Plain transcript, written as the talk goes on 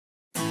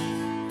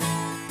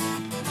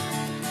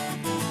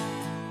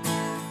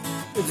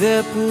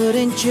They're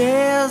putting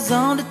chairs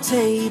on the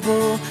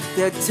table,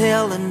 they're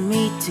telling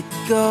me to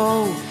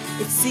go.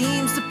 It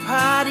seems the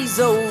party's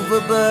over,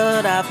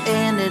 but I've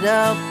ended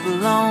up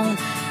alone.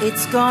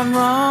 It's gone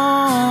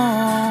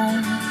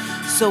wrong,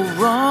 so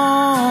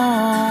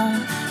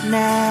wrong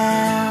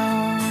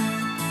now.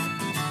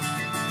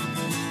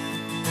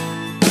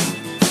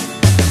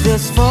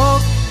 There's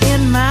fog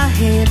in my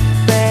head,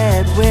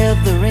 bad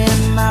weather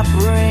in my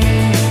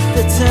brain.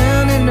 They're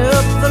turning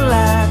up the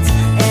lights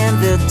and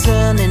they're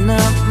turning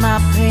up my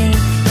pain.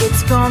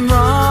 It's gone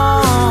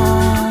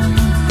wrong,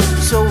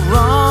 so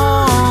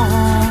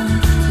wrong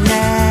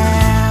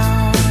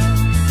now.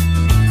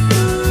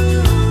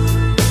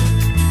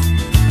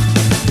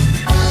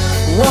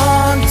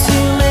 One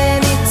too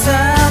many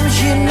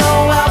times, you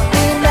know I've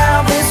been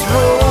down this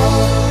road.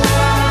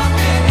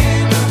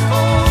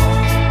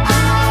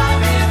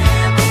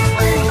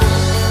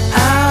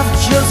 I've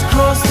just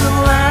crossed the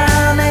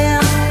line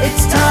and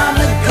it's time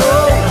to go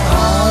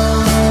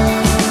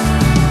home.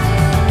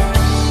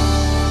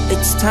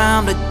 It's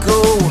time to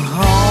go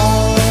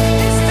home.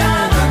 It's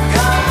time to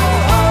go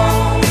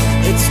home.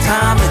 It's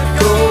time to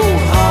go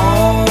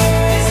home.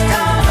 It's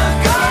time to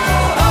go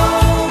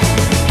home.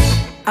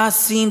 I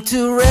seem to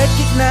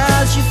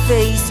recognize your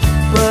face,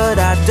 but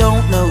I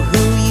don't know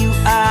who you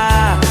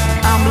are.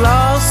 I'm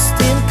lost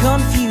in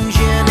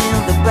confusion in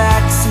the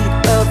backseat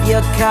of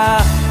your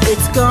car.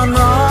 It's gone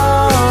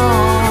wrong,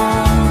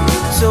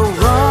 so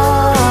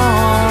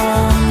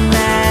wrong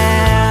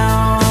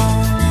now.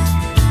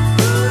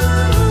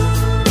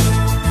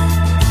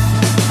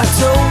 I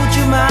told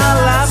you my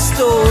life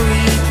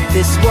story,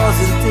 this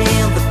wasn't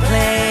in the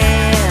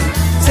plan.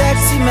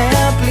 Taxi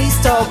man, please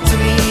talk to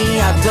me,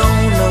 I don't